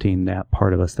discounting that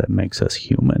part of us that makes us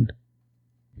human.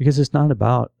 Because it's not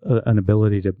about an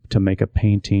ability to make a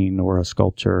painting or a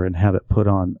sculpture and have it put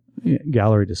on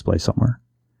gallery display somewhere.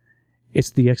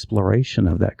 It's the exploration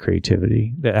of that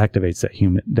creativity that activates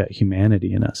that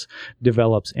humanity in us,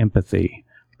 develops empathy,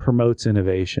 promotes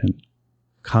innovation,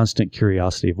 constant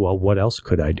curiosity of, well, what else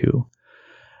could I do?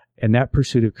 And that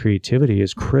pursuit of creativity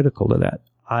is critical to that.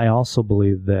 I also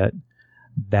believe that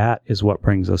is what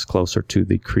brings us closer to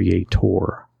the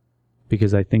creator,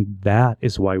 because I think that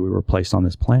is why we were placed on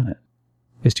this planet,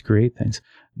 is to create things.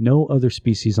 No other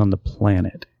species on the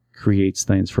planet creates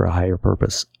things for a higher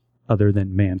purpose other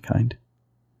than mankind.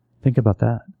 Think about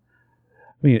that.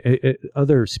 I mean,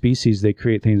 other species, they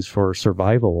create things for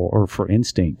survival or for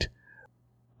instinct.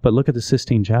 But look at the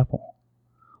Sistine Chapel.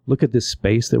 Look at this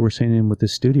space that we're sitting in with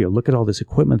this studio. Look at all this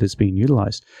equipment that's being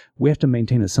utilized. We have to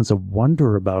maintain a sense of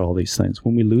wonder about all these things.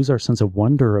 When we lose our sense of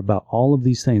wonder about all of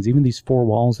these things, even these four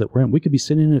walls that we're in, we could be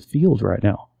sitting in a field right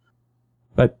now.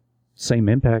 But same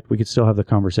impact, we could still have the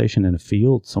conversation in a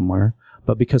field somewhere.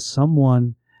 But because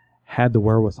someone had the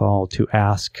wherewithal to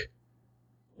ask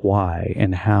why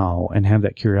and how and have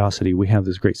that curiosity, we have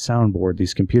this great soundboard,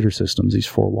 these computer systems, these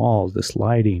four walls, this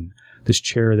lighting, this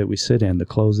chair that we sit in, the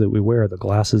clothes that we wear, the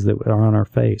glasses that are on our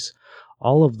face.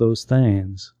 All of those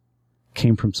things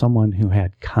came from someone who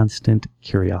had constant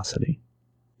curiosity.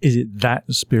 Is it that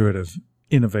spirit of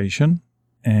innovation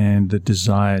and the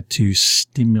desire to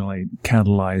stimulate,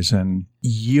 catalyze, and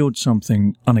yield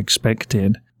something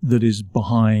unexpected that is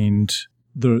behind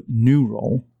the new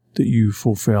role that you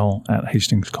fulfill at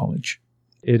Hastings College?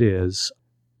 It is.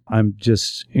 I'm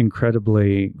just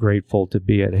incredibly grateful to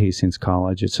be at Hastings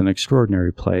College. It's an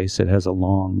extraordinary place. It has a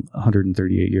long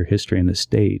 138-year history in the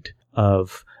state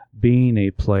of being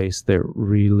a place that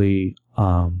really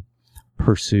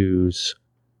pursues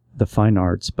the fine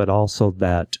arts, but also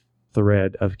that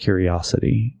thread of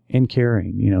curiosity and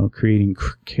caring, creating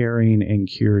caring and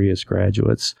curious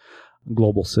graduates,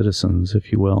 global citizens,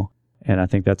 if you will. And I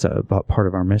think that's about part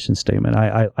of our mission statement.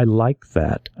 I like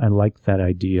that. I like that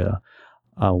idea.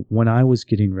 When I was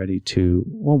getting ready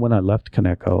when I left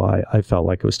Kaneko, I felt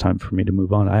like it was time for me to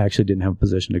move on. I actually didn't have a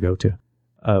position to go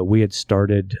to. We had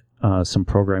started some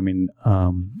programming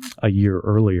a year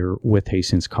earlier with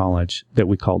Hastings College that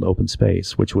we called Open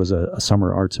Space, which was a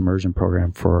summer arts immersion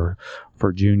program for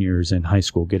juniors in high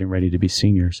school getting ready to be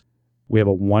seniors. We have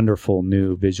a wonderful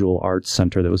new visual arts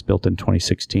center that was built in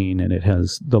 2016, and it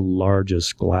has the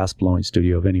largest glass-blowing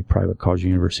studio of any private college or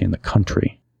university in the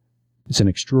country. It's an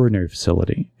extraordinary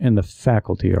facility, and the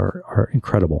faculty are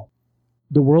incredible.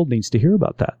 The world needs to hear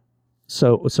about that.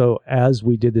 So as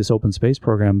we did this open space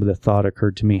program, the thought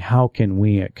occurred to me, how can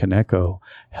we at Kaneko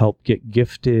help get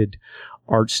gifted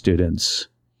art students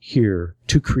here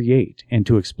to create and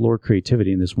to explore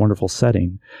creativity in this wonderful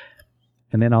setting?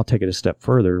 And then I'll take it a step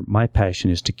further. My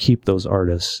passion is to keep those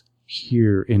artists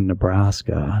here in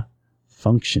Nebraska,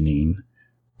 functioning,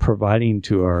 providing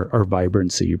to our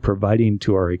vibrancy, providing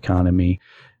to our economy,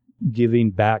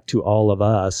 giving back to all of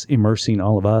us, immersing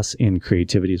all of us in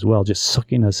creativity as well, just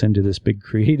sucking us into this big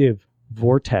creative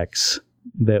vortex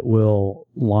that will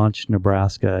launch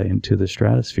Nebraska into the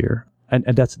stratosphere. And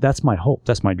that's my hope.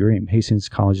 That's my dream. Hastings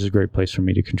College is a great place for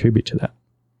me to contribute to that.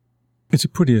 It's a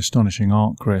pretty astonishing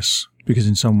arc, Chris, because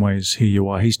in some ways here you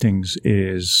are. Hastings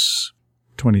is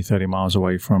 20, 30 miles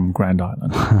away from Grand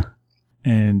Island.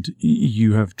 And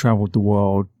you have traveled the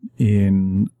world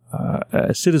in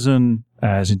a citizen,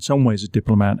 as in some ways a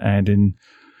diplomat, and in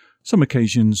some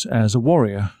occasions as a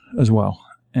warrior as well.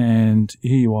 And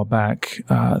here you are back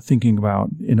thinking about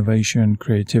innovation,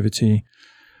 creativity.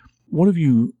 What have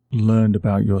you learned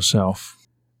about yourself?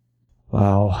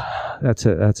 Wow, that's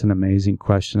an amazing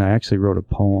question. I actually wrote a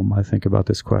poem, I think, about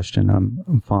this question.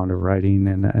 I'm fond of writing,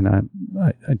 and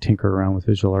I tinker around with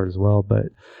visual art as well, but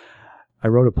I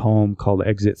wrote a poem called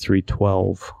Exit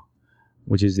 312,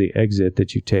 which is the exit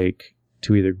that you take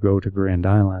to either go to Grand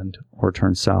Island or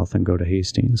turn south and go to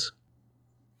Hastings.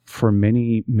 For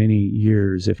many, many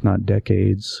years, if not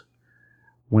decades,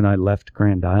 when I left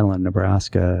Grand Island,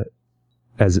 Nebraska,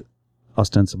 as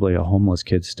ostensibly a homeless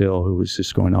kid still who was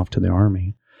just going off to the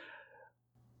Army,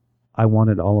 I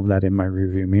wanted all of that in my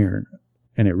rearview mirror.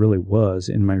 And it really was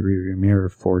in my rearview mirror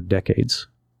for decades.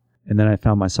 And then I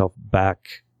found myself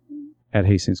back at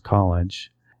Hastings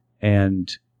College, and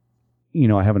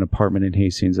I have an apartment in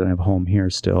Hastings and I have a home here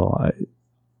still.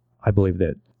 I believe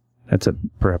that that's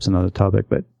perhaps another topic,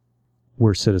 but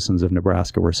we're citizens of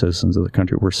Nebraska, we're citizens of the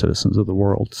country, we're citizens of the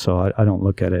world. So I don't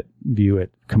view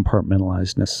it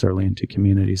compartmentalized necessarily into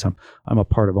communities. I'm a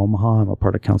part of Omaha, I'm a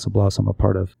part of Council Bluffs, I'm a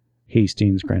part of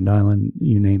Hastings, Grand Island,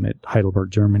 you name it,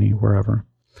 Heidelberg, Germany, wherever,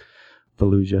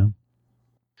 Fallujah.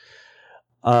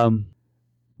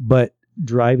 But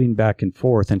driving back and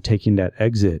forth and taking that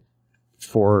exit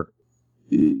for,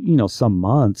 some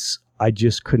months, I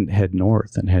just couldn't head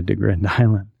north and head to Grand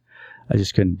Island. I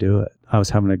just couldn't do it. I was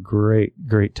having a great,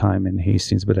 great time in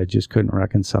Hastings, but I just couldn't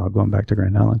reconcile going back to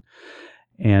Grand Island.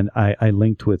 And I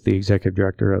linked with the executive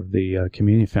director of the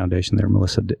Community Foundation there,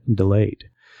 Melissa Delade,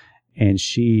 and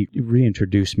she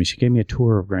reintroduced me. She gave me a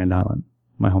tour of Grand Island,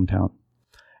 my hometown,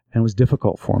 and it was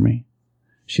difficult for me.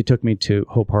 She took me to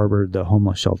Hope Harbor, the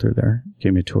homeless shelter there,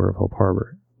 gave me a tour of Hope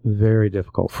Harbor. Very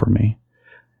difficult for me.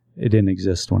 It didn't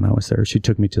exist when I was there. She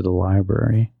took me to the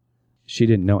library. She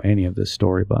didn't know any of this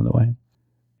story, by the way.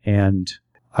 And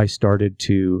I started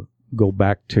to go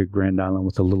back to Grand Island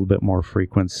with a little bit more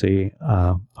frequency.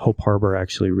 Hope Harbor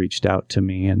actually reached out to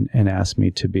me and asked me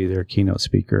to be their keynote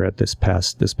speaker at this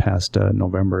past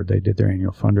November. They did their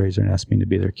annual fundraiser and asked me to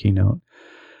be their keynote,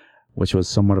 which was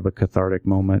somewhat of a cathartic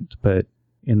moment. But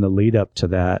in the lead up to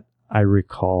that, I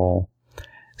recall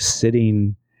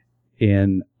sitting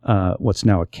in what's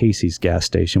now a Casey's gas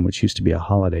station, which used to be a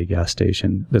Holiday gas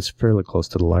station that's fairly close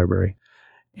to the library.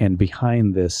 And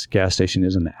behind this gas station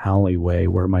is an alleyway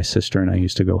where my sister and I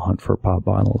used to go hunt for pop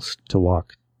bottles to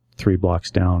walk 3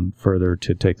 blocks down further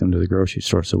to take them to the grocery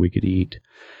store so we could eat.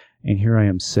 And here I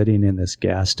am sitting in this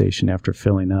gas station after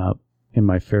filling up in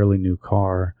my fairly new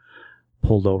car,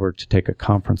 pulled over to take a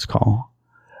conference call.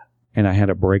 And I had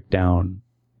a breakdown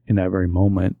in that very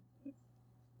moment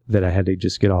that I had to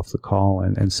just get off the call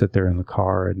and sit there in the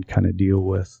car and kind of deal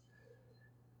with.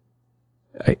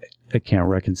 I can't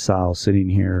reconcile sitting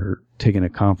here taking a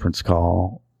conference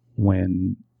call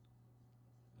when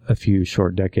a few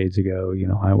short decades ago,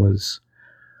 I was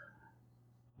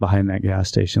behind that gas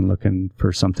station looking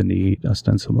for something to eat,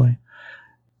 ostensibly.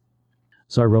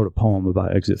 So I wrote a poem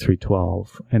about Exit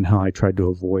 312 and how I tried to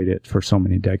avoid it for so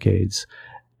many decades.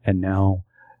 And now,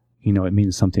 it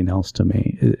means something else to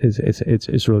me.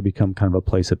 It's really become kind of a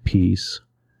place of peace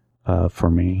for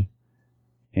me.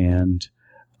 And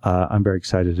I'm very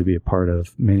excited to be a part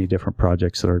of many different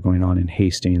projects that are going on in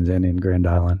Hastings and in Grand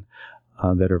Island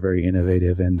that are very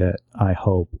innovative and that I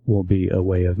hope will be a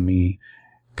way of me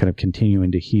kind of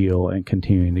continuing to heal and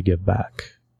continuing to give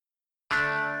back.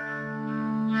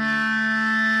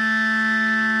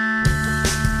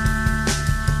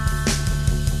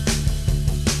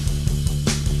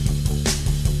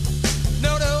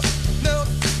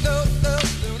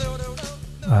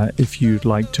 If you'd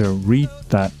like to read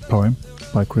that poem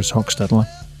by Chris Hochstetler,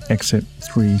 Exit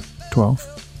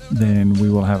 312, then we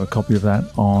will have a copy of that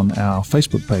on our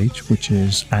Facebook page, which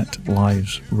is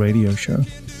 @Lives Radio Show.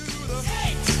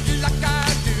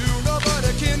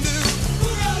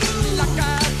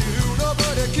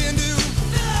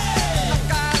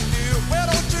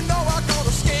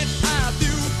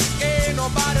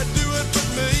 Nobody do it but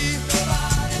me.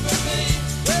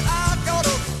 Well,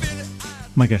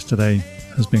 My guest today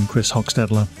has been Chris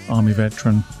Hochstetler, Army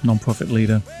veteran, nonprofit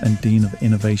leader, and Dean of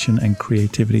Innovation and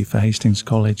Creativity for Hastings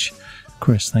College.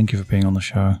 Chris, thank you for being on the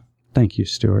show. Thank you,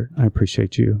 Stuart. I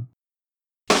appreciate you.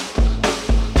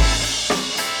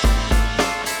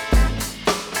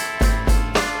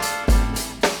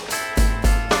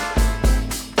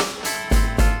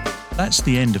 That's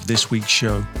the end of this week's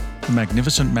show. The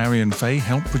magnificent Marion Fay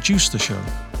helped produce the show.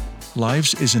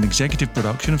 Lives is an executive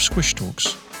production of Squish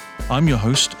Talks. I'm your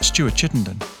host, Stuart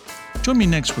Chittenden. Join me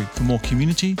next week for more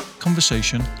community,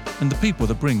 conversation, and the people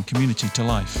that bring community to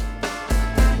life.